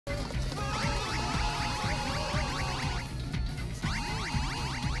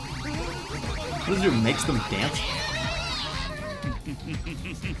What does it do? Makes them dance?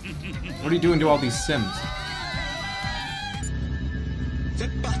 What are you doing to all these Sims?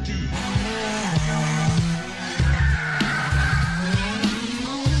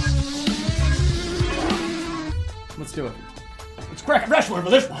 Let's do it. Let's crack a fresh one for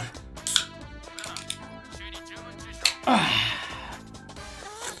this one.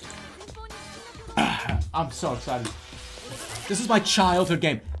 I'm so excited. This is my childhood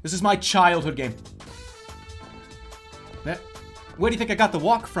game. This is my childhood game. Where do you think I got the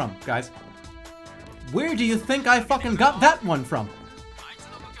walk from, guys? Where do you think I fucking got that one from?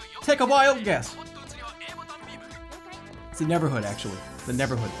 Take a wild guess. It's the Neverhood, actually. The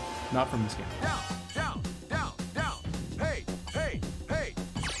Neverhood. Not from this game. Down, down, down, hey, hey, hey.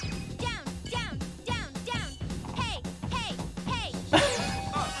 Down, down, down, down. Hey, hey, hey.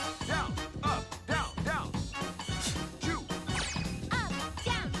 Up, down, down. Shoot. Up,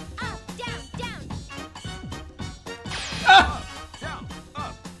 down, down. Ah!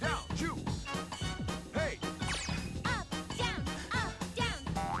 Up, down, shoot. Hey. Up, down.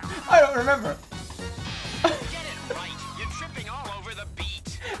 I don't remember. Get it right. You're tripping all over the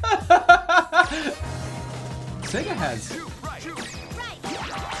beat. Sega has. Shoot, right. Shoot. Right.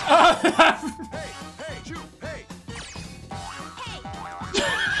 Hey, hey, shoot, hey.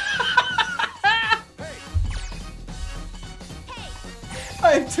 I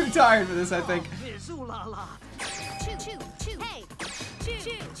am too tired for this, I think. Choo, choo, choo. Hey. Choo,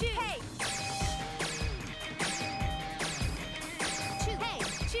 choo, choo. Hey. Choo, hey.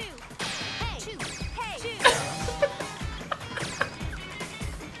 Choo. Hey. Choo, hey. Choo.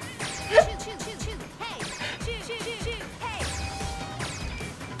 Choo, choo, choo, choo. Hey. Choo, choo, choo, choo. Hey.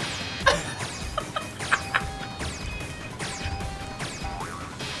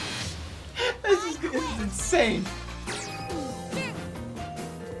 This is insane.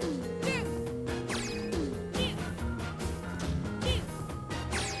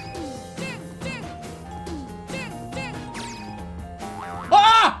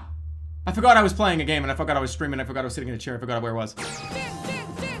 Ah! I forgot I was playing a game, and I forgot I was streaming, I forgot I was sitting in a chair, I forgot where I was.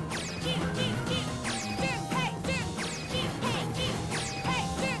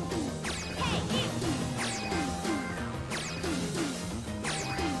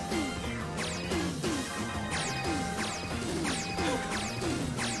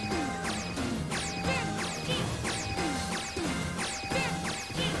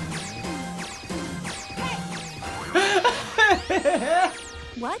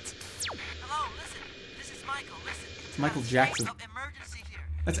 What? Hello, listen. This is Michael. Listen. It's Michael Jackson. Oh, emergency here.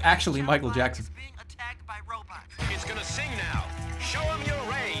 That's actually Michael Jackson. Is being attacked by robots. It's gonna sing now. Show him your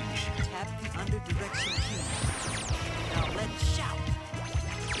range. Tap the under direction key. Now let's shout.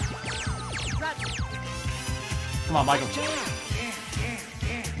 Roger. Come on, Michael. Dance, dance,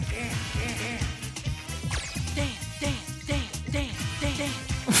 dance, dance, dance, dance.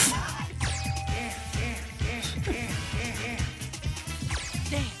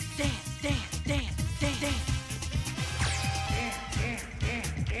 Dance, dance, dance, dance, dance, dance.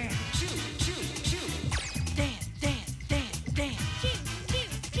 Shoot, shoot, shoot. Dance, dance, dance, dance.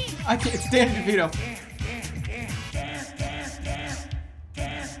 I can't, it's Danny DeVito.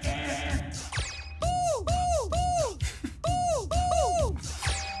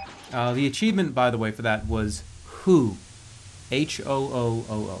 The achievement, by the way, for that was Who.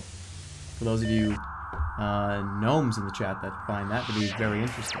 H-O-O-O-O. For those of you gnomes in the chat that find that to be very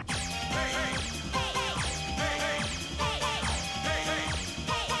interesting.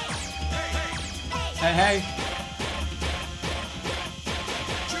 Hey, hey.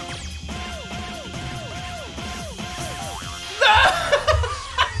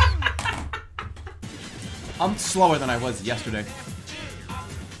 I'm slower than I was yesterday.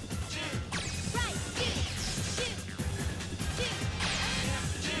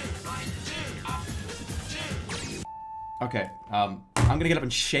 Okay, I'm gonna get up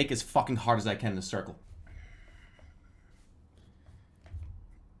and shake as fucking hard as I can in a circle.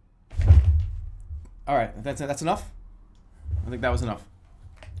 Alright, that's enough? I think that was enough.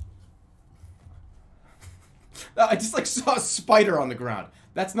 I just like saw a spider on the ground.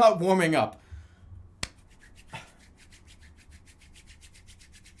 That's not warming up.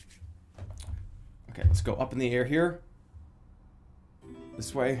 Okay, let's go up in the air here.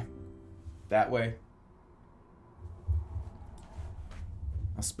 This way. That way.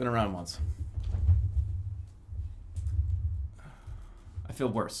 I'll spin around once. I feel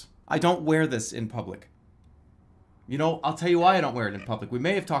worse. I don't wear this in public. You know, I'll tell you why I don't wear it in public. We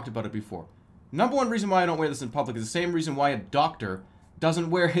may have talked about it before. Number one reason why I don't wear this in public is the same reason why a doctor doesn't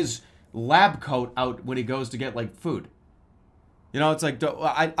wear his lab coat out when he goes to get, like, food. You know, it's like,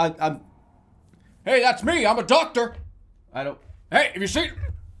 Hey, that's me. I'm a doctor. I don't... Hey, have you seen...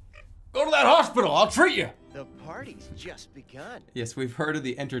 Go to that hospital. I'll treat you. The party's just begun. Yes, we've heard of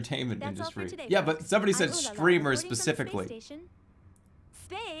the entertainment That's all for industry. today, Yeah, but folks. somebody I'm said Ooh La La, streamers reporting from the space specifically. station.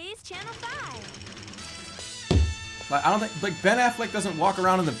 Space Channel 5. Like, I don't think... Like, Ben Affleck doesn't walk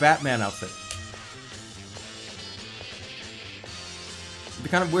around in the Batman outfit. It'd be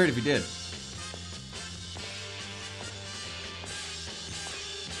kind of weird if he did.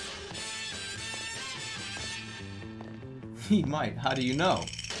 He might. How do you know?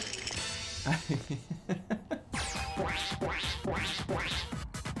 Up,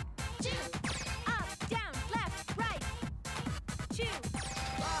 down, left, right. Choose.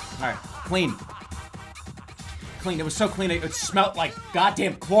 Alright, clean. Clean. It was so clean it smelled like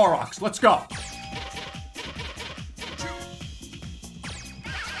goddamn Clorox. Let's go.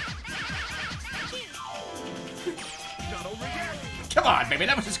 Not over yet. Come on, baby.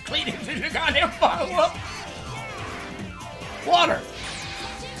 That was as clean as your goddamn bottle up. Water.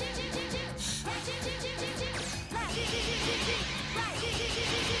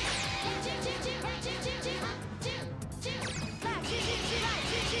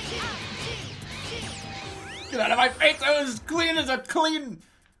 Get out of my face. That was as clean as a clean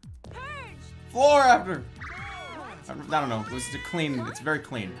floor after. I don't know. It was a clean. It's very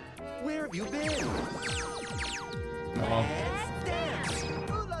clean. Where have you been? Uh-oh. Let's dance.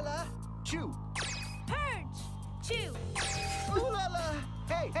 Ooh la la. Chew. Purge. Chew. Ooh la la.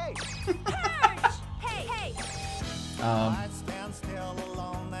 Hey, hey. Purge. Hey, hey.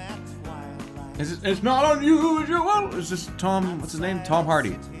 It's not unusual. Is this Tom? What's his name? Tom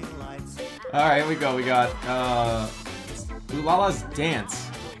Hardy. All right, here we go. We got Ooh La La's dance.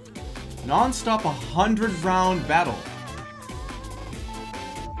 Non-stop 100-round battle.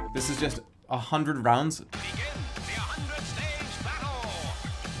 This is just 100 rounds. Begin the 100-stage battle.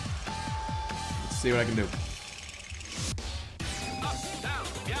 Let's see what I can do. Up, down,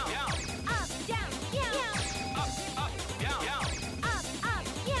 down, down. Up, down, down. Up, down, down. Up,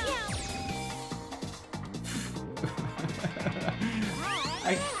 down.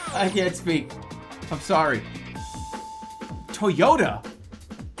 I can't speak. I'm sorry. Toyota.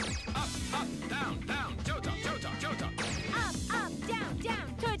 Down, down. Jota, jota, jota. Up, down,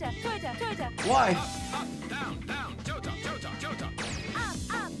 down. Toda, toda, toda. Why? Up, down, down. Jota, jota, jota. Up,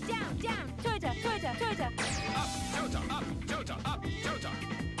 down, down. Toda, toda, toda. Up, jota, up, jota, up, jota.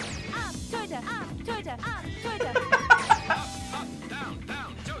 Up, toda, toda, toda. Up, down,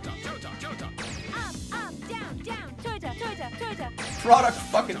 down. Jota, jota, jota. Up, down, down. Toda, toda, toda. Product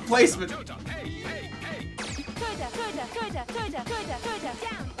fucking placement. Jota, hey, hey, hey. Toda, toda, toda, toda, toda, toda.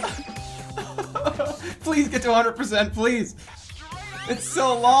 Down. Please get to 100%, please. It's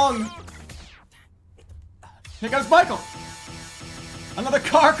so long. Here comes Michael. Another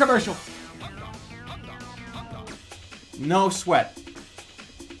car commercial. No sweat.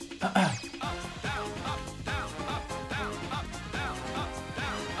 Up, down,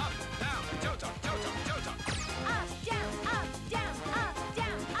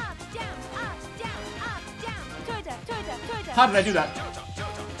 down, toda, toda, toda. How did I do that? Toda,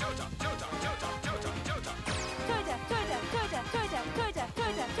 toda, toda, toda, toda,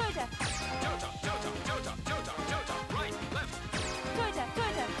 toda, toda. Right, left. Toda,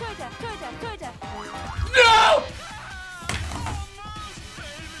 toda, toda, toda, toda. No!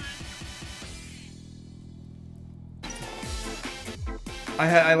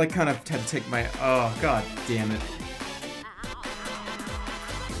 I like kind of had to take my... Oh, god damn it.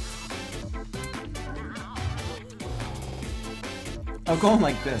 I'm going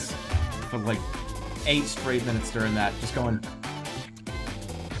like this for like 8 straight minutes during that. Just going...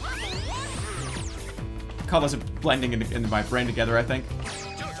 Call this a blending into my brain together, I think. Toda,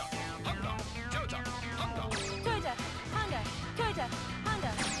 Honda, toda, Honda.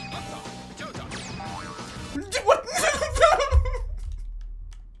 What?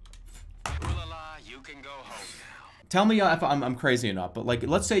 Ooh la la, you can go home now. Tell me if I'm crazy or not, but like,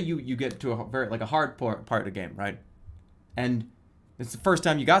 let's say you get to a very like a hard part of the game, right? And it's the first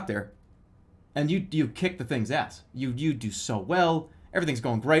time you got there, and you kick the thing's ass. You do so well, everything's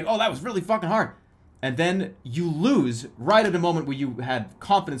going great. Oh, that was really fucking hard. And then you lose right at a moment where you had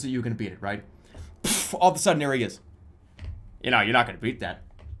confidence that you were gonna beat it, right? Pff, all of a sudden, there he is. You know, you're not gonna beat that.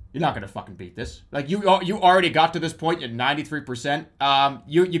 You're not gonna fucking beat this. Like you already got to this point. You're 93%.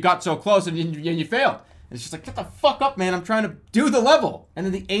 You got so close and you failed. And it's just like, get the fuck up, man. I'm trying to do the level. And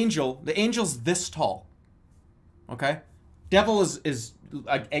then the angel's this tall. Okay? Devil is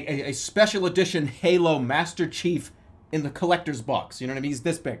a special edition Halo Master Chief in the collector's box. You know what I mean? He's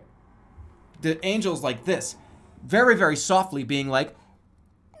this big. The angel's like this. Very, very softly being like,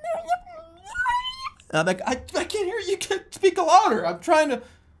 And I'm like, I can't hear you. You can speak louder. I'm trying to.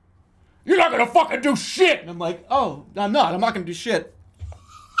 You're not gonna fucking do shit. And I'm like, oh, I'm not. I'm not gonna do shit.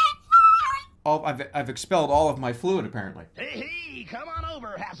 Oh, I've expelled all of my fluid apparently. Hey, come on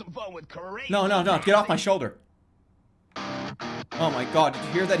over, have some fun with crazy. No, get off my shoulder. Oh my god, did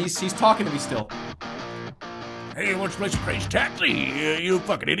you hear that? He's talking to me still. Hey, what's play some Crazy Taxi? You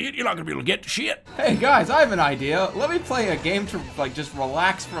fucking idiot. You're not gonna be able to get to shit. Hey guys, I have an idea. Let me play a game to like just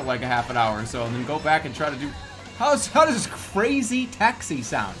relax for like a half an hour or so, and then go back and try to do. How does Crazy Taxi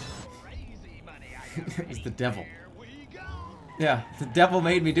sound? It's the devil. Yeah, the devil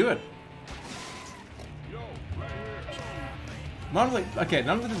made me do it. Not only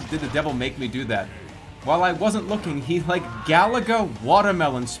did the devil make me do that, while I wasn't looking, he like Galaga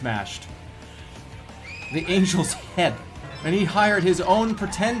watermelon smashed the angel's head, and he hired his own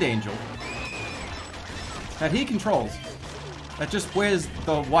pretend angel that he controls, that just wears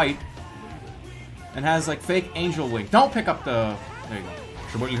the white and has like fake angel wings. Don't pick up the. There you go.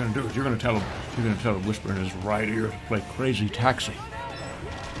 So what you're gonna do is you're gonna tell him whisper in his right ear to play Crazy Taxi.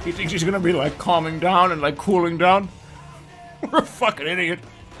 He thinks he's gonna be like calming down and like cooling down. What a fucking idiot.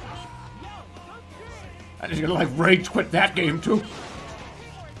 And he's gonna like rage quit that game too.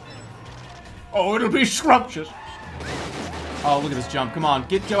 Oh, it'll be scrumptious. Oh, look at this jump. Come on.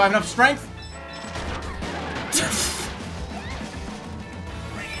 Do I have enough strength?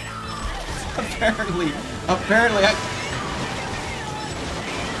 Apparently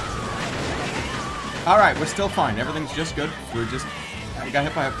Alright, we're still fine. Everything's just good. We got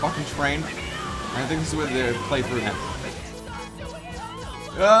hit by a fucking train. And I think this is where the playthrough ends.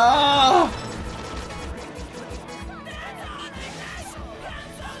 Ah!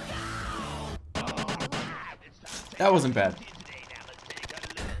 That wasn't bad.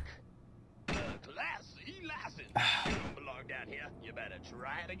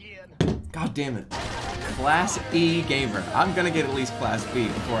 God damn it. Class E gamer. I'm gonna get at least Class B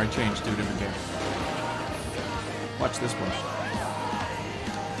before I change to a different game. Watch this one.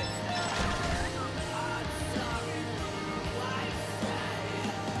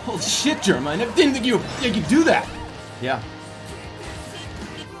 Holy shit, German. I never didn't think you could do that. Yeah.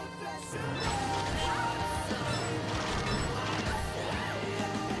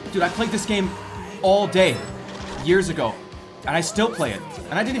 Dude, I played this game all day, years ago, and I still play it.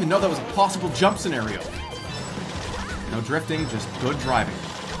 And I didn't even know that was a possible jump scenario. No drifting, just good driving.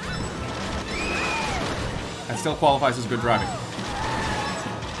 That still qualifies as good driving.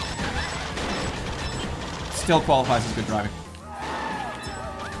 Still qualifies as good driving.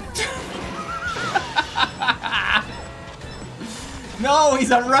 No,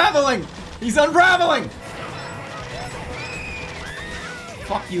 he's unraveling! He's unraveling!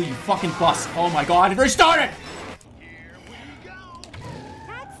 Fuck you, you fucking bus. Oh my god, it restarted!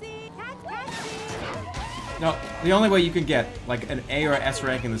 Taxi! Taxi! No, the only way you can get, like, an A or S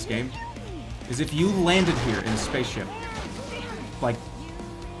rank in this game is if you landed here in a spaceship, like,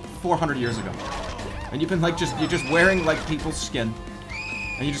 400 years ago. And you've been, like, you're just wearing, like, people's skin,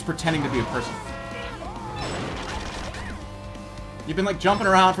 and you're just pretending to be a person. You've been, like, jumping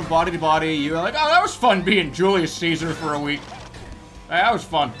around from body to body. You're like, oh, that was fun being Julius Caesar for a week. Hey, that was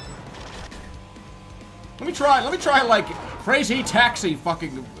fun. Let me try, like, Crazy Taxi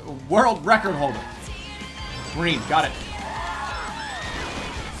fucking world record holder. Green, got it.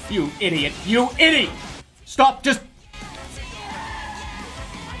 You idiot. You idiot! Stop, just...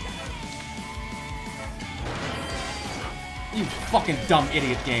 You fucking dumb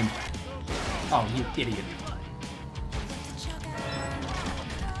idiot game. Oh, you idiot.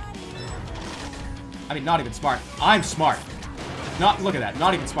 I mean, not even smart. I'm smart. Not, look at that.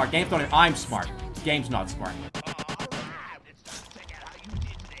 Not even smart. Game's not even, I'm smart. Game's not smart.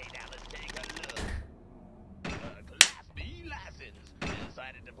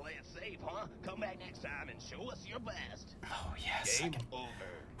 Oh, yes.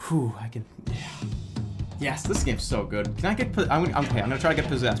 Whew, I can... Yeah. Yes, this game's so good. Can I get... Okay, I'm gonna try to get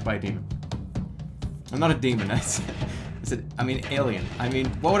possessed by a demon. I'm not a demon. I said, I mean, alien. I mean,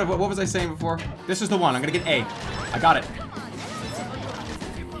 what was I saying before? This is the one. I'm gonna get A. I got it.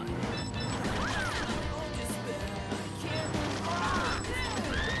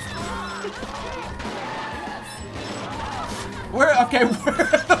 Where are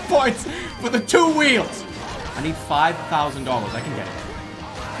the points for the 2 wheels? I need $5,000. I can get it.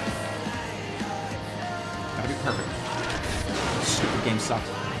 Gotta be perfect. Stupid game sucks.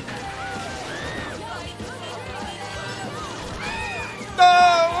 No!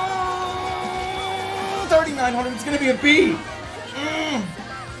 3,900. It's gonna be a B.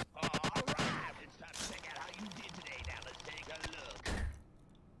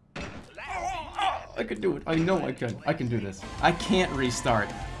 I can do it. I know I can. I can do this. I can't restart.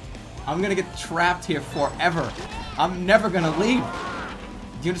 I'm gonna get trapped here forever. I'm never gonna leave.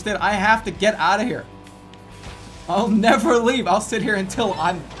 Do you understand? I have to get out of here. I'll never leave. I'll sit here until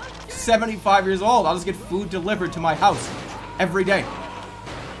I'm 75 years old. I'll just get food delivered to my house every day.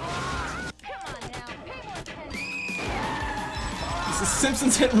 This is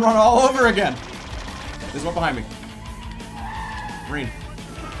Simpsons hit and run all over again. There's one behind me. Green.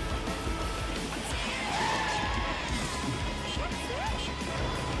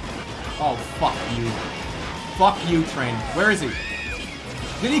 Oh, fuck you. Fuck you, train. Where is he?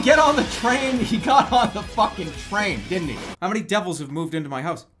 Did he get on the train? He got on the fucking train, didn't he? How many devils have moved into my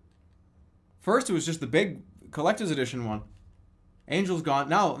house? First, it was just the big collector's edition one. Angel's gone.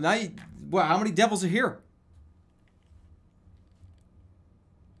 Now you, well, how many devils are here?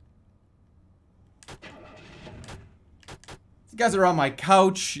 These guys are on my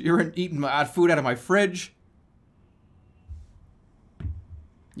couch. You're eating my food out of my fridge.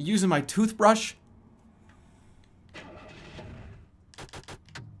 You're using my toothbrush.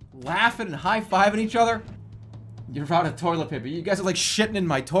 Laughing and high-fiving each other. You're out of toilet paper. You guys are like shitting in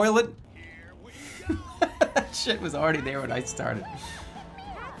my toilet. That shit was already there when I started.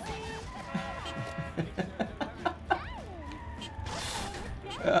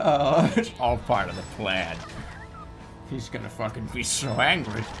 It's all part of the plan. He's gonna fucking be so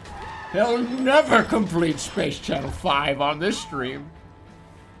angry. He'll never complete Space Channel 5 on this stream.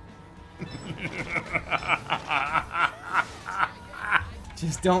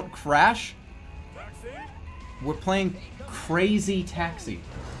 Just don't crash. We're playing Crazy Taxi.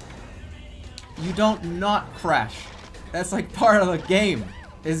 You don't not crash. That's like part of the game.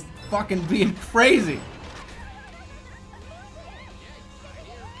 Is fucking being crazy.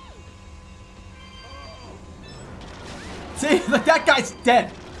 See, like that guy's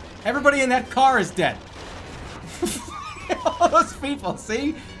dead. Everybody in that car is dead. All those people,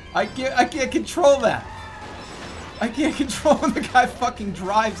 see? I can't control that. I can't control when the guy fucking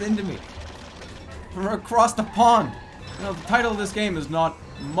drives into me from across the pond. You know, the title of this game is not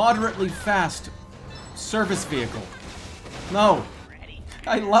Moderately Fast Service Vehicle. No.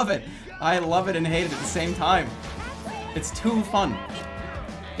 I love it. I love it and hate it at the same time. It's too fun.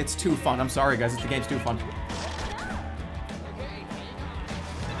 It's too fun. I'm sorry, guys. The game's too fun.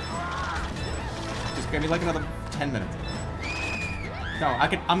 Just give me like another 10 minutes. No,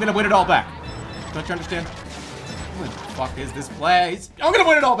 I'm gonna win it all back. Don't you understand? What the fuck is this place? I'm gonna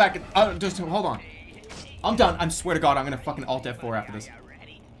win it all back. Just hold on. I'm done. I swear to God, I'm gonna fucking Alt F4 after this.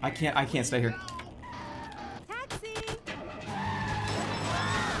 I can't stay here. Taxi!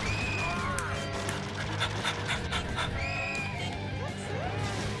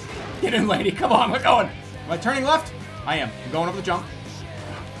 Get in, lady. Come on, we're going. Am I turning left? I am. I'm going up the jump.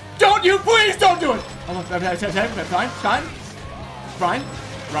 Don't you please don't do it! Almost fine.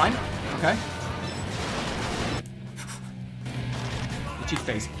 Fine. Okay. Itchy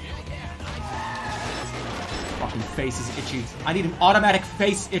face. Fucking face is itchy. I need an automatic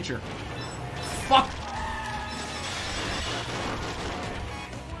face itcher. Fuck.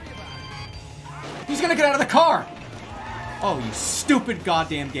 He's gonna get out of the car. Oh, you stupid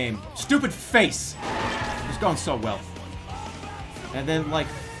goddamn game. Stupid face. It's going so well. And then, like,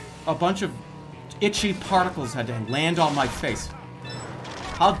 a bunch of itchy particles had to land on my face.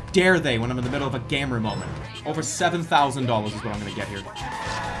 How dare they when I'm in the middle of a gamer moment? Over $7,000 is what I'm gonna get here.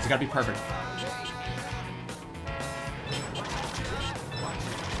 It's gotta be perfect.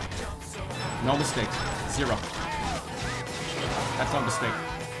 No mistakes. Zero. That's no mistake.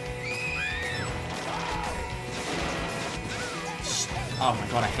 Oh my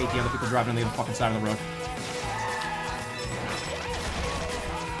god, I hate the other people driving on the other fucking side of the road.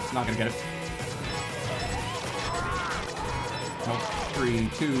 It's not gonna get it. Nope. 3,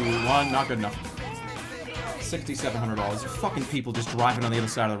 2, 1, not good enough. $6,700. Fucking people just driving on the other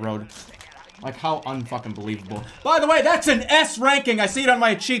side of the road. Like, how unfucking believable. By the way, that's an S ranking! I see it on my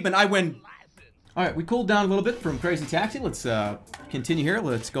achievement. I win. Alright, we cooled down a little bit from Crazy Taxi. Let's continue here.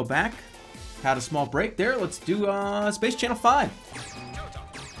 Let's go back. Had a small break there. Let's do Space Channel 5.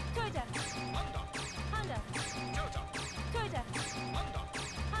 Toyota. Honda. Toyota.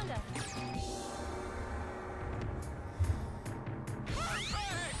 Honda.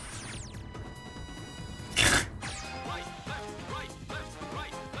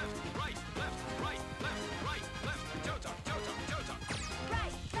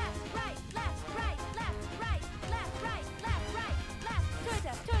 Right, left, right, left, right, left, right, left, right, left, right,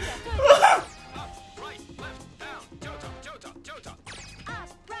 left. Toyota.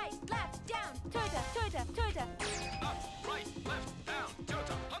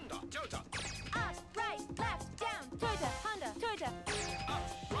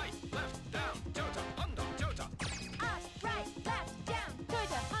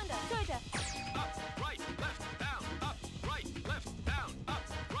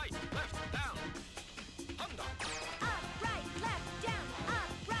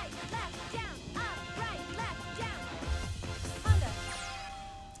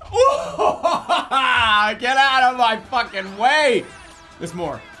 Get out of my fucking way! There's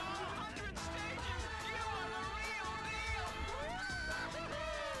more.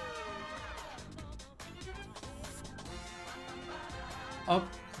 Oh.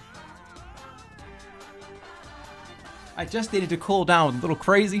 I just needed to cool down with a little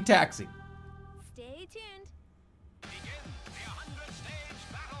crazy taxi. Stay tuned.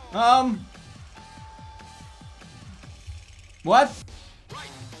 What?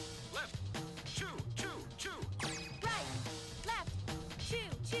 Right, left, choo, choo, choo. Right, left, choo,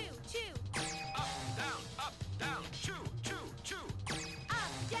 choo, choo. Up, down, choo, choo, choo.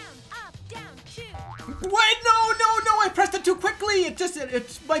 Up, down, choo. Wait, no, I pressed it too quickly.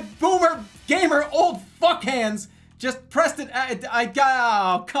 It's my boomer gamer old fuck hands just pressed it. I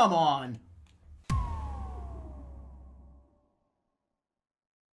got, oh, come on.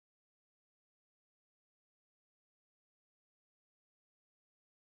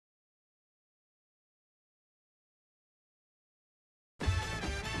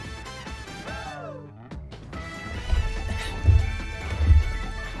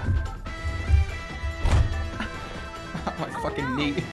 My fucking knee.